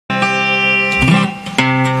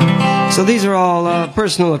So these are all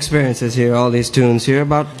personal experiences here, all these tunes here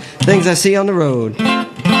about things I see on the road.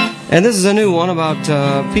 And this is a new one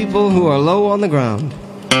about people who are low on the ground.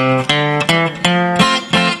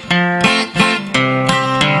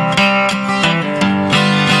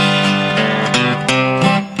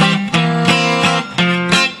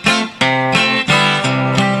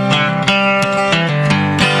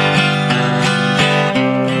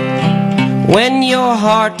 When your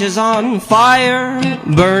heart is on fire,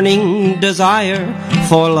 burning desire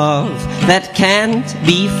for love that can't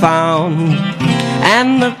be found,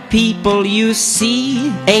 and the people you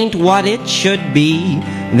see ain't what it should be,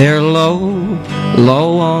 they're low,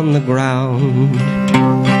 low on the ground.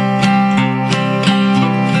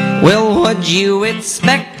 Well, what'd you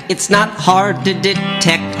expect? It's not hard to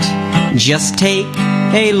detect. Just take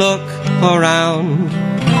a look around.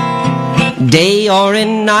 Day or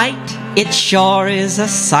in night, it sure is a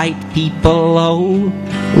sight, people low,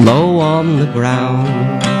 low on the ground.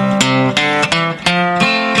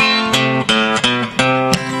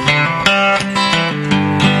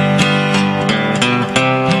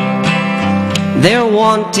 They're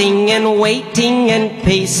wanting and waiting and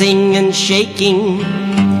pacing and shaking.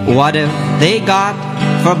 What have they got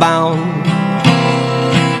for bound?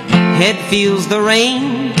 Head feels the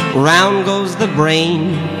rain, round goes the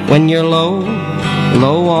brain when you're low,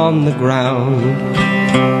 low on the ground.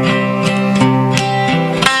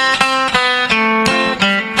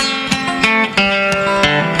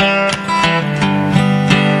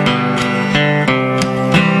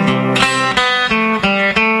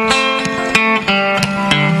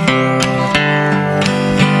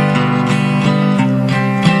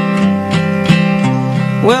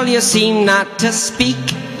 Well, you seem not to speak,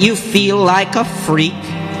 you feel like a freak,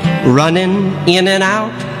 running in and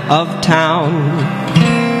out of town.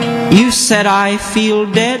 You said I feel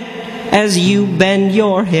dead as you bend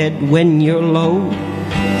your head when you're low,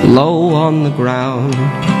 low on the ground.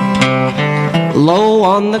 Low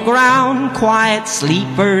on the ground, quiet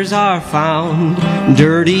sleepers are found,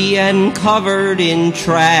 dirty and covered in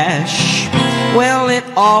trash. Well, it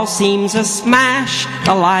all seems a smash,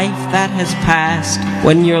 a life that has passed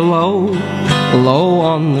when you're low, low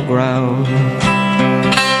on the ground.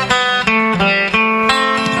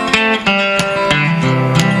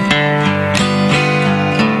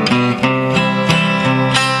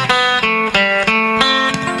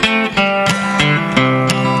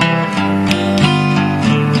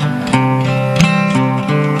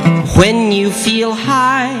 When you feel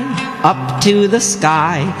high, up to the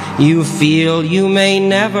sky, you feel you may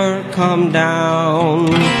never come down.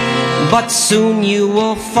 But soon you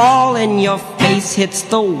will fall and your face hits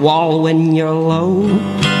the wall when you're low,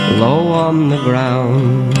 low on the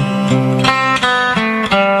ground.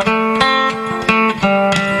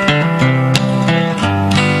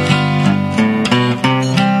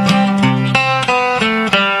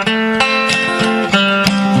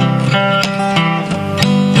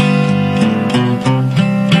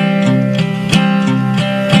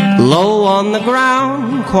 Low on the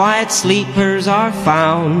ground, quiet sleepers are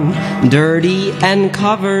found, dirty and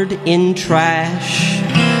covered in trash.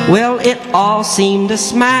 Well, it all seemed to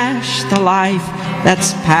smash the life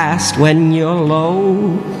that's past when you're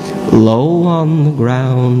low, low on the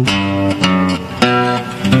ground.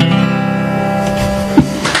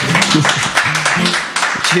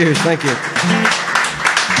 Cheers, thank you.